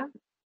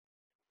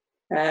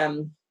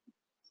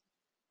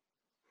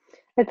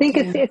 I think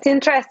it's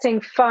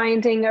interesting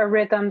finding a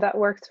rhythm that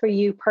works for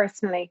you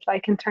personally,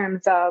 like in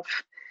terms of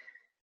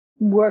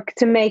work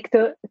to make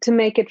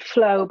it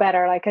flow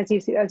better. Like as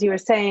you were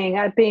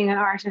saying, being an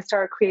artist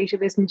or a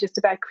creative isn't just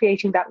about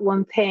creating that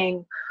one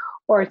thing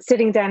or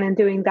sitting down and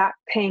doing that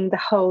thing the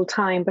whole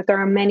time, but there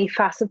are many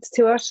facets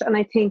to it. And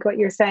I think what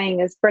you're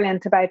saying is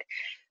brilliant about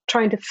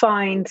trying to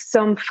find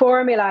some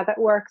formula that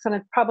works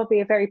on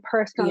probably a very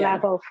personal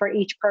level for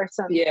each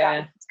person.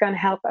 It's going to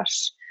help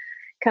us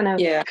kind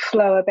of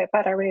flow a bit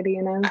better, really,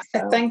 you know.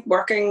 So. I think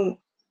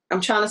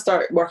I'm trying to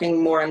start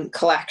working more in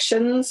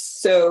collections,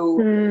 so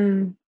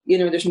you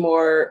know, there's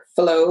more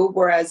flow,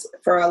 whereas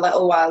for a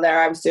little while there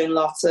I was doing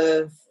lots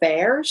of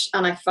fairs,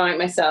 and I found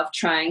myself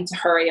trying to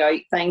hurry out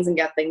things and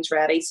get things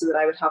ready so that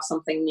I would have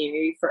something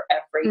new for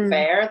every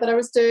fair that I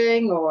was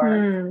doing,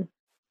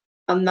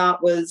 and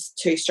that was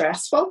too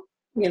stressful,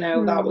 you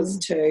know. That was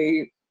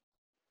too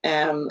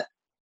it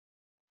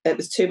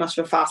was too much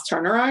of a fast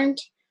turnaround.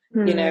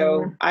 You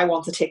know, I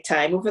want to take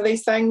time over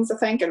these things, I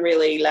think, and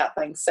really let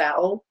things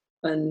settle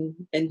and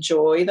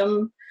enjoy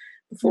them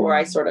before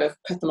I sort of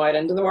put them out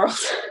into the world.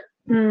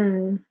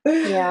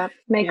 Yeah,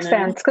 makes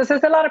sense, because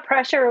there's a lot of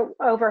pressure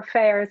over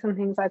fairs and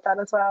things like that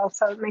as well,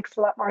 so it makes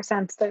a lot more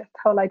sense, the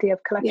whole idea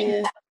of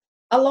collection.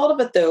 A lot of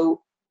it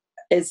though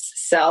is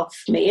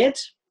self-made,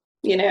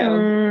 you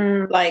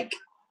know. Like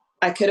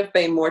I could have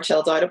been more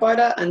chilled out about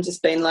it and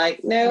just been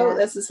like, no,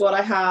 this is what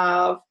I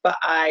have, but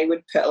I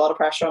would put a lot of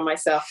pressure on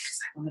myself because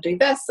I want to do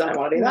this and I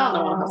want to do that and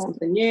I want to have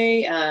something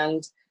new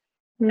and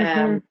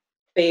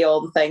be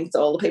all the things to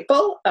all the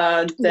people.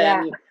 And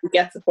then you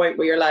get to the point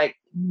where you're like,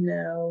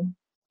 no,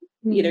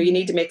 you know, you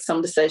need to make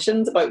some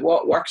decisions about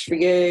what works for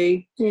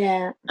you.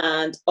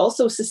 And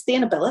also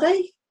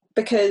sustainability,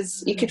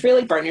 because you could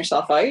really burn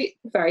yourself out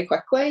very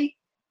quickly.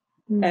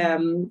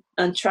 And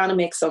trying to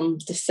make some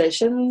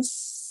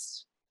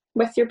decisions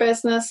with your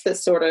business that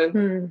sort of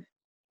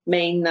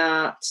mean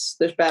that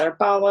there's better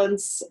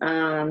balance,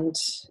 and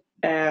it's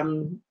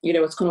going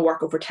to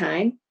work over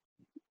time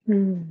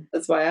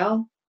as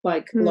well,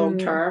 like long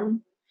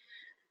term.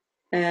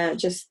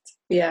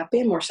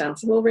 Being more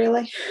sensible,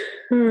 really.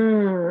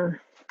 Sensible,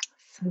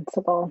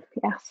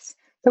 yes.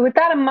 So with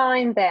that in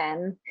mind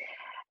then,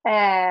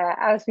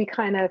 as we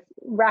kind of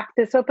wrap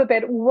this up a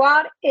bit,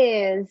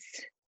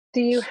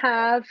 do you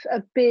have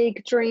a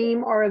big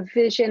dream or a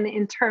vision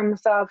in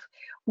terms of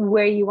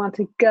where you want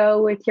to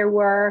go with your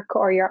work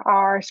or your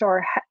art,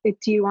 or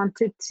do you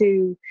want it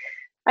to,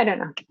 I don't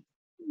know,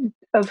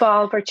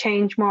 evolve or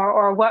change more,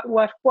 or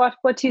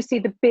what do you see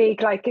the big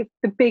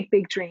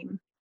dream?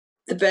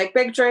 The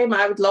big dream,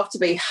 I would love to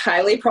be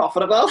highly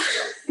profitable.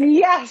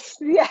 Yes.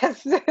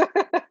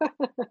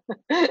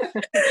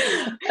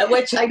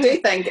 Which I do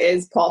think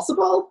is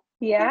possible.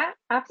 Yeah,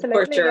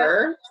 absolutely. For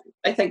sure. Yeah.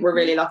 I think we're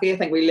really lucky. I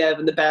think we live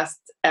in the best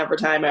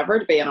time ever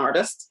to be an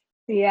artist.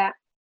 Yeah.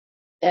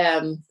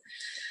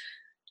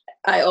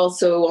 I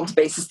also want to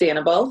be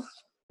sustainable.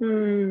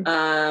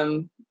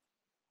 And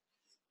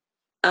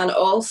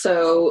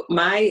also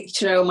my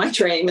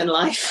dream in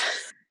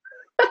life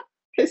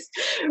is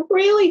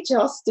really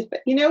just,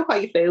 you know how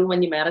you feel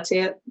when you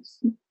meditate?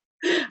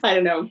 I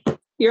don't know.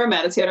 You're a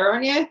meditator,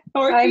 aren't you?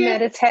 I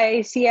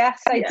meditate.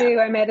 Yes, I do.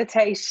 I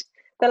meditate.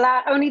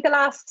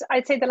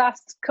 I'd say the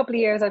last couple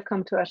of years I've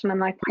come to it, and I'm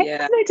like, why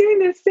wasn't I doing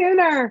this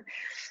sooner?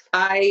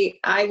 I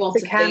want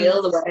to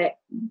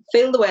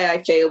feel the way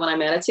I feel when I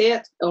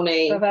meditate,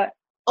 only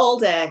all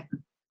day.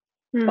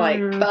 Like,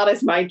 that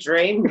is my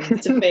dream,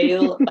 to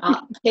feel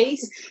that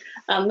peace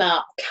and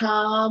that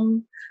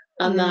calm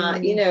and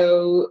that,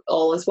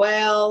 all is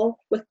well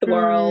with the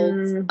world.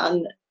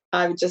 And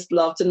I would just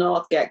love to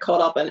not get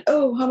caught up in,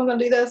 how am I going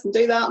to do this and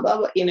do that, blah,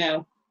 blah,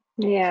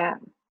 Yeah.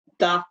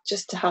 That,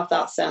 just to have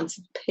that sense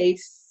of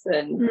peace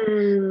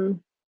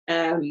and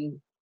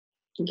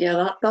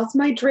that's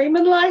my dream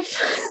in life.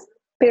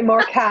 A bit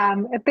more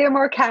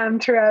calm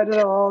throughout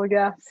it all, I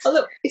guess.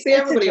 Although, you see,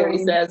 everybody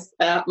always says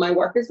my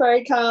work is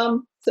very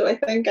calm, so I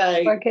think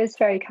work is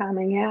very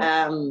calming,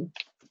 yeah.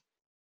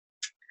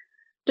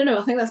 Don't know,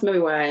 I think that's maybe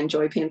why I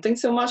enjoy painting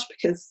so much,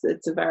 because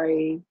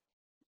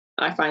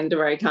I find a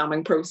very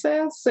calming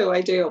process, so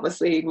I do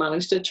obviously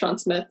manage to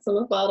transmit some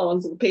of that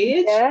onto the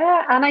page.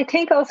 Yeah, and I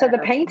think also the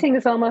painting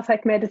is almost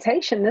like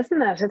meditation,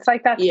 isn't it? It's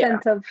like that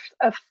sense of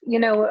a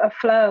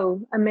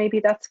flow, and maybe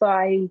that's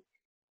why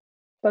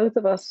both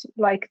of us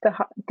like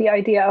the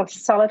idea of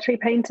solitary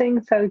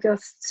painting. So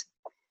just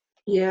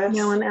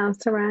no one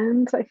else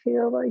around. I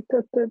feel like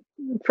that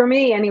for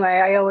me anyway,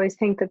 I always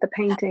think that the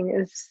painting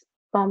is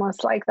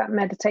almost like that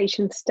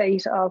meditation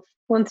state of,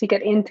 once you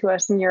get into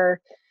it and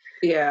you're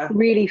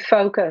really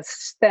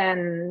focused,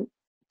 then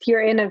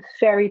you're in a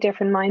very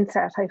different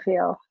mindset, I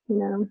feel,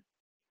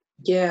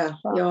 Yeah,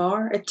 you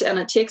are. And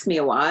it takes me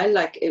a while.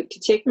 Like, it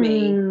could take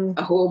me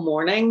a whole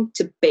morning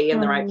to be in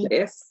the right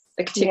place.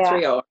 It could take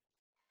 3 hours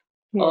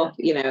of,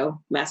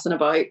 messing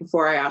about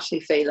before I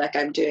actually feel like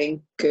I'm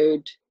doing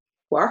good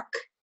work.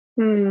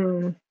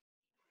 Some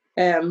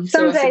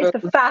days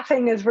the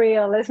faffing is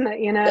real, isn't it?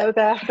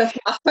 The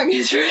faffing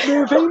is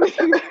real.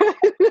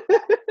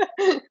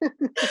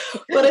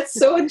 But it's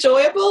so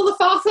enjoyable, the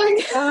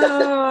faffing.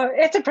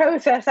 It's a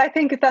process. I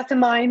think that's a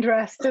mind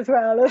rest as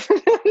well,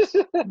 isn't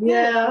it?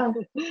 Yeah,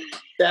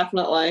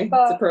 definitely.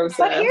 It's a process.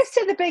 But here's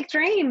to the big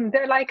dream.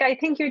 They're like, I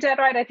think you're dead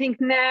right. I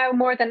think now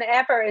more than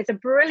ever is a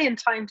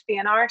brilliant time to be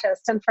an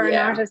artist, and for an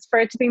artist, for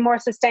it to be more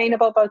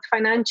sustainable, both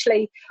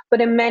financially,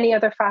 but in many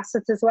other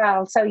facets as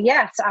well. So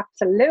yes,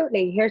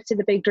 absolutely. Here's to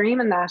the big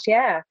dream in that.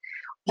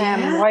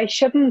 Why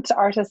shouldn't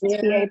artists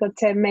be able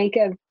to make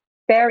a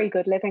very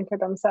good living for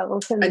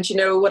themselves? And you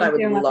know what I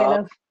would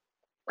love?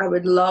 I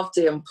would love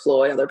to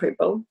employ other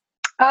people.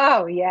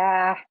 Oh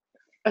yeah.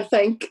 I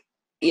think,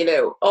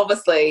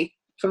 obviously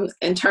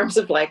in terms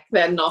of like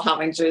them not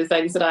having to do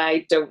things that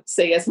I don't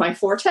see as my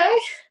forte.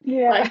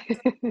 Yeah. Like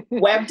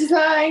web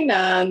design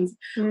and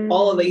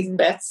all of these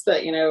bits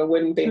that,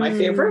 wouldn't be my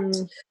favourite.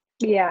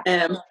 Yeah.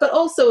 But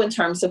also in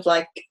terms of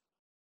like,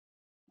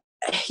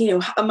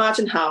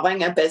 imagine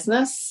having a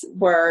business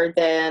where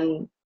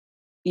then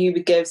you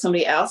would give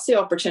somebody else the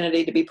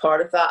opportunity to be part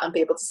of that and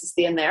be able to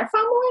sustain their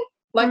family.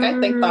 Like, I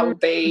think that would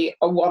be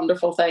a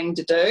wonderful thing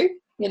to do,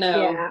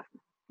 Yeah.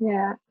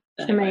 Anyway.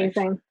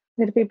 Amazing.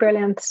 It'd be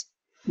brilliant.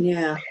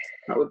 Yeah.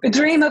 That would be the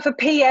dream of a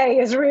PA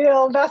is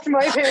real. That's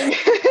my thing.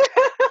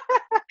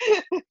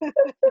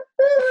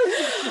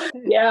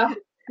 Yeah.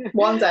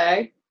 One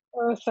day.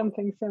 Or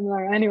something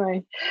similar.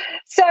 Anyway,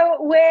 so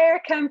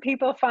where can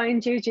people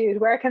find you, Jude?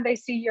 Where can they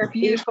see your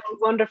beautiful,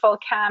 wonderful,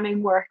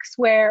 calming works?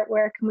 Where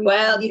can we?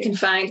 Well, you can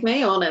find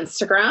me on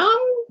Instagram.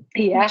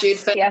 Yes, Jude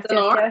Fenton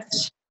Art.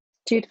 Yes.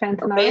 Jude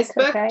Fenton Art.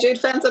 Facebook, okay. Jude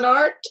Fenton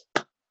Art.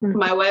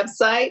 My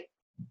website.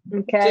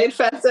 Okay. Jude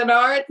Fenton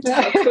Art.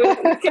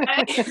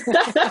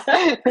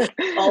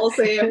 All the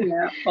same.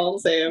 Yeah, all the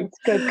same. It's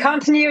good.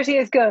 Continuity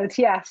is good.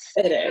 Yes,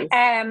 it is.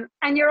 And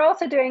you're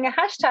also doing a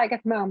hashtag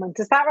at the moment.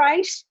 Is that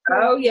right?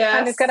 Oh yes.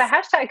 And it's got a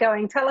hashtag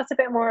going. Tell us a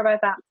bit more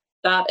about that.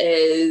 That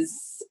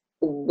is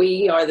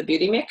We Are the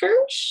Beauty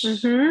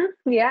Makers.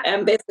 Yeah.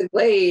 And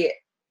basically,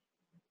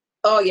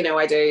 I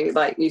do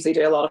usually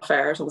do a lot of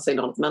fairs, obviously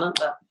not at the minute,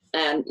 but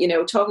and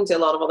talking to a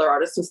lot of other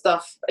artists and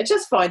stuff, I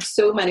just found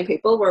so many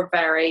people were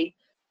very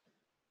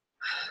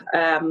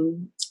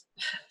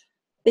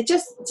they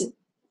just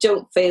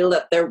don't feel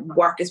that their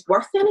work is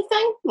worth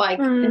anything,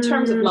 in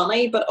terms of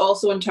money, but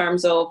also in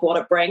terms of what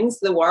it brings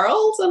to the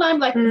world. And I'm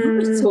like,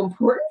 it's so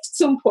important. It's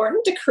so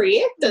important to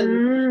create,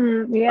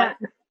 and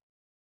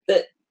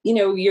that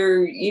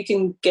you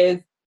can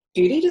give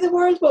beauty to the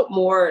world, but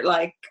more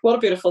what a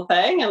beautiful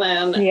thing. And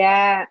then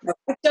I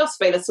just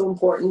feel it's so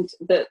important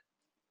that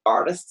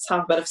artists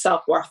have a bit of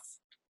self-worth,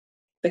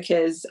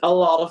 because a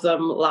lot of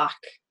them lack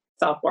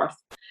self-worth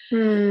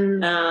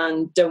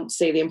and don't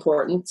see the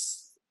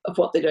importance of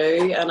what they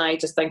do, and I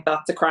just think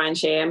that's a crying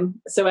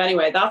shame. So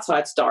anyway, that's how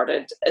it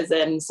started, is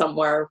in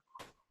somewhere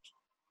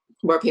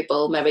where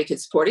people maybe could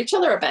support each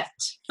other a bit.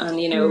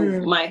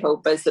 And my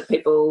hope is that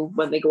people,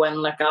 when they go in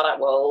and look at it,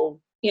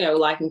 will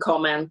like and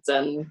comment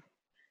and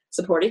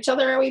support each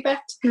other a wee bit.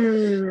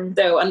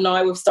 So, and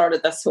now we've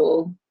started this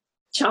whole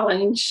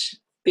challenge,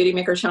 Beauty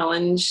Maker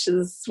Challenge,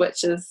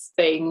 which is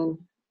being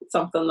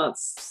something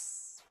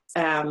that's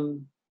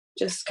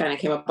just kind of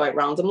came about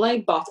randomly,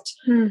 but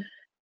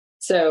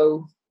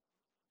so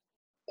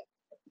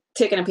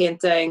taking a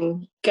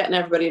painting, getting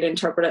everybody to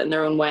interpret it in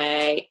their own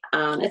way,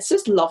 and it's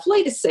just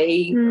lovely to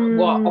see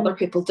what other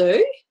people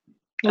do.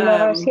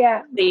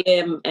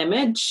 The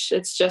image,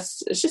 it's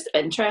just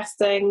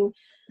interesting,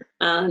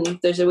 and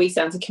there's a wee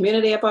sense of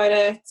community about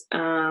it,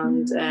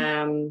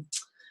 and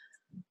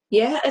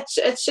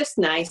it's just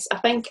nice. I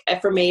think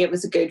for me it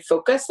was a good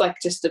focus,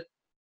 just to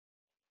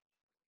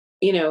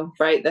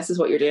right, this is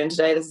what you're doing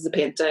today, this is a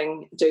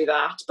painting, do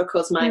that,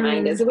 because my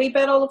mind is a wee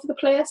bit all over the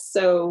place.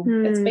 So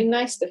it's been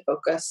nice to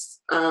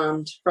focus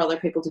and for other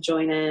people to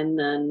join in.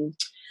 And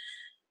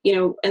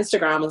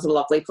Instagram is a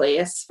lovely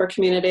place for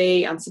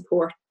community and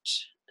support.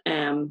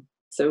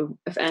 So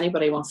if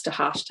anybody wants to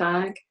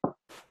hashtag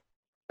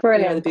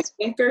Brilliant. We Are the Beauty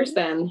Makers,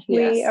 then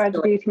We Are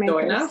the Beauty Makers.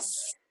 Join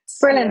us.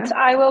 Brilliant. Yeah.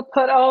 I will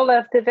put all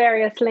of the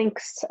various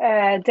links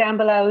down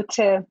below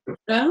to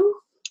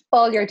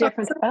all your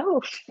different.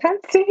 Oh,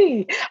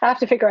 fancy! I have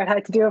to figure out how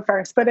to do it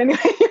first. But anyway,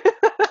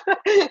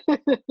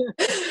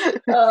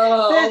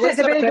 this is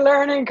a big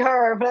learning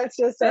curve. Let's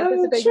just say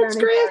it's a big learning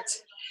curve.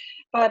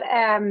 But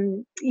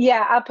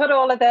I'll put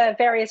all of the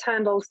various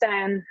handles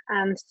down,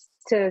 and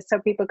so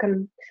people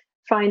can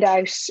find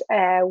out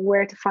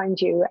where to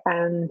find you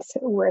and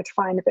where to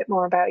find a bit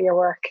more about your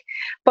work.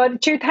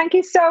 But Jude, thank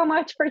you so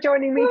much for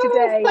joining me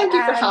today. Thank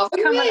you for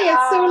having me.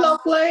 It's so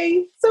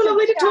lovely. So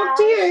lovely to talk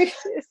to you.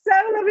 It's so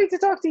lovely to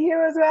talk to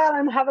you as well,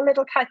 and have a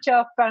little catch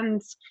up.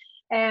 And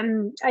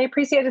I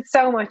appreciate it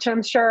so much.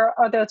 I'm sure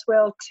others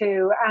will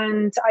too.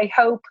 And I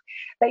hope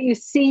that you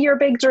see your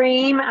big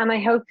dream, and I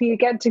hope you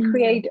get to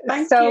create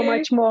so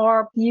much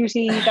more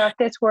beauty that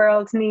this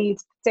world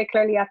needs,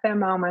 particularly at the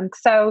moment.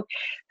 So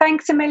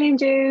thanks a million,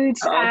 Jude.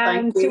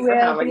 Thank you for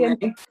having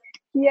me.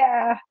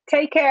 Yeah,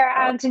 take care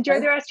and enjoy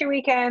the rest of your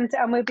weekend,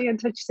 and we'll be in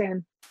touch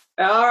soon.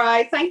 All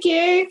right, thank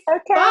you.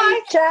 Okay, bye.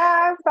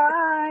 Ciao,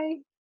 bye.